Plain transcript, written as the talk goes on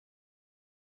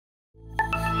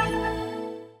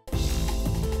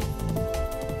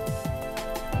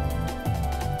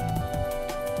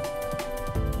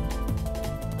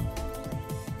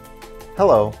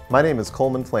Hello, my name is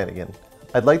Coleman Flanagan.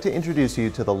 I'd like to introduce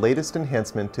you to the latest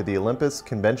enhancement to the Olympus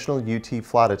conventional UT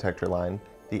Flaw detector line,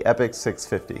 the EPOCH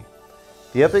 650.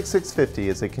 The EPOCH 650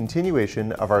 is a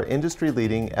continuation of our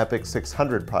industry-leading EPOCH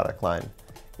 600 product line.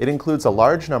 It includes a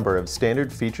large number of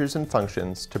standard features and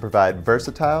functions to provide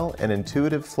versatile and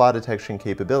intuitive flaw detection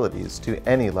capabilities to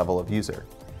any level of user.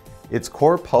 Its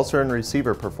core pulsar and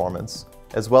receiver performance,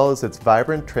 as well as its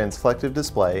vibrant transflective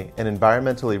display and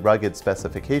environmentally rugged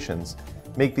specifications,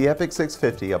 make the EPOCH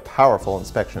 650 a powerful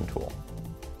inspection tool.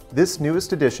 This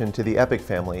newest addition to the EPOCH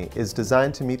family is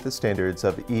designed to meet the standards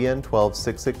of EN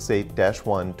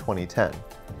 12668-1 2010.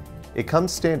 It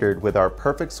comes standard with our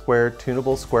perfect square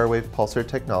tunable square wave pulsar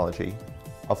technology,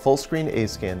 a full-screen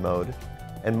A-scan mode,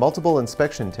 and multiple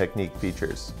inspection technique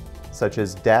features, such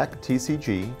as DAC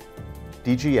TCG,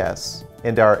 DGS,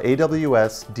 and our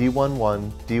AWS D11,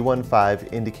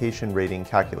 D15 indication rating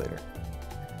calculator.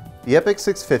 The EPOCH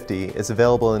 650 is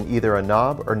available in either a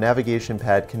knob or navigation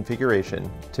pad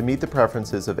configuration to meet the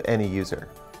preferences of any user,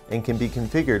 and can be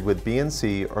configured with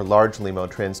BNC or large LEMO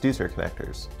transducer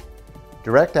connectors.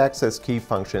 Direct access key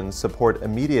functions support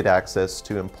immediate access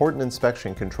to important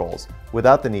inspection controls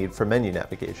without the need for menu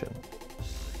navigation.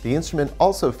 The instrument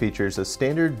also features a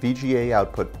standard VGA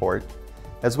output port,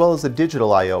 as well as a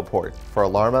digital I/O port for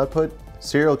alarm output,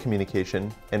 serial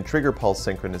communication, and trigger pulse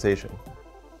synchronization.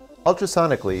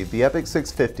 Ultrasonically, the EPOCH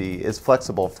 650 is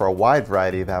flexible for a wide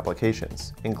variety of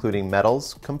applications, including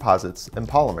metals, composites, and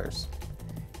polymers.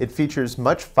 It features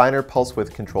much finer pulse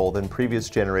width control than previous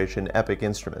generation EPOCH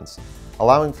instruments,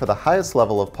 allowing for the highest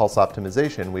level of pulse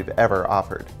optimization we've ever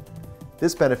offered.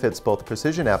 This benefits both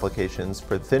precision applications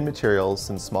for thin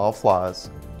materials and small flaws,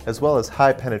 as well as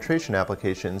high penetration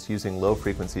applications using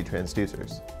low-frequency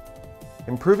transducers.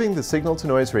 Improving the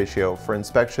signal-to-noise ratio for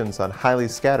inspections on highly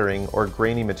scattering or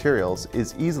grainy materials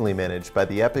is easily managed by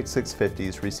the EPOCH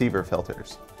 650's receiver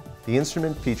filters. The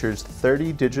instrument features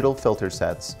 30 digital filter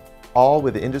sets, all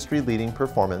with industry-leading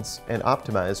performance and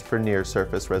optimized for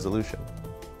near-surface resolution.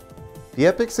 The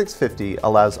EPOCH 650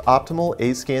 allows optimal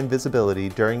A-scan visibility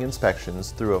during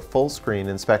inspections through a full-screen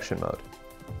inspection mode.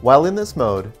 While in this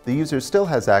mode, the user still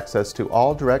has access to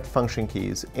all direct function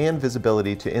keys and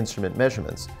visibility to instrument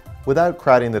measurements, without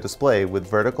crowding the display with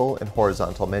vertical and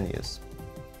horizontal menus.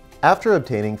 After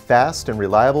obtaining fast and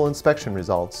reliable inspection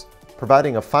results,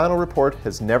 providing a final report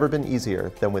has never been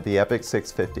easier than with the EPOCH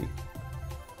 650.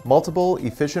 Multiple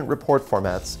efficient report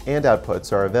formats and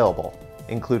outputs are available,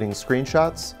 including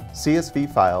screenshots,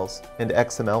 CSV files, and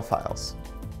XML files.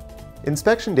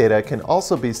 Inspection data can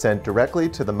also be sent directly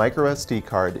to the microSD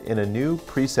card in a new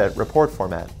preset report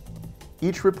format.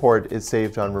 Each report is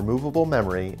saved on removable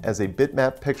memory as a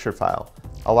bitmap picture file,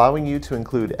 allowing you to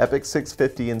include EPOCH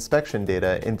 650 inspection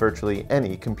data in virtually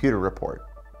any computer report.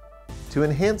 To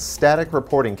enhance static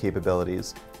reporting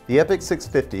capabilities, the EPOCH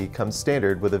 650 comes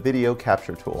standard with a video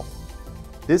capture tool.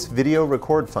 This video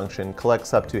record function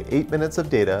collects up to 8 minutes of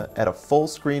data at a full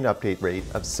screen update rate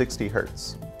of 60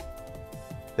 Hz.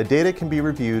 The data can be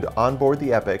reviewed on board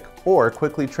the EPOCH or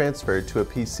quickly transferred to a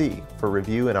PC for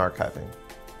review and archiving.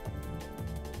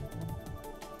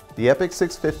 The EPOCH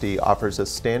 650 offers a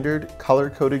standard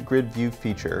color-coded grid view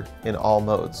feature in all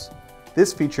modes.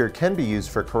 This feature can be used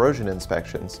for corrosion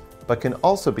inspections, but can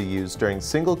also be used during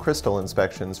single crystal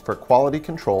inspections for quality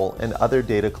control and other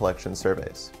data collection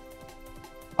surveys.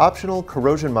 Optional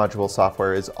corrosion module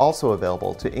software is also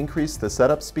available to increase the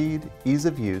setup speed, ease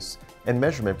of use, and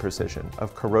measurement precision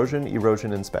of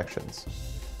corrosion-erosion inspections.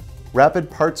 Rapid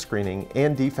part screening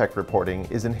and defect reporting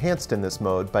is enhanced in this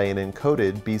mode by an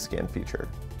encoded B-scan feature.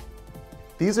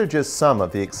 These are just some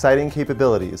of the exciting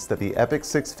capabilities that the EPOCH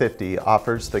 650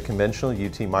 offers the conventional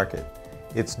UT market.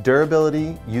 Its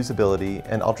durability, usability,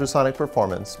 and ultrasonic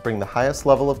performance bring the highest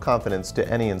level of confidence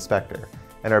to any inspector,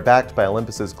 and are backed by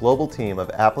Olympus's global team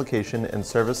of application and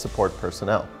service support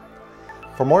personnel.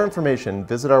 For more information,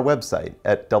 visit our website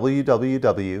at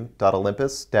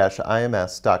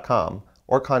www.olympus-ims.com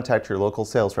or contact your local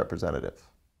sales representative.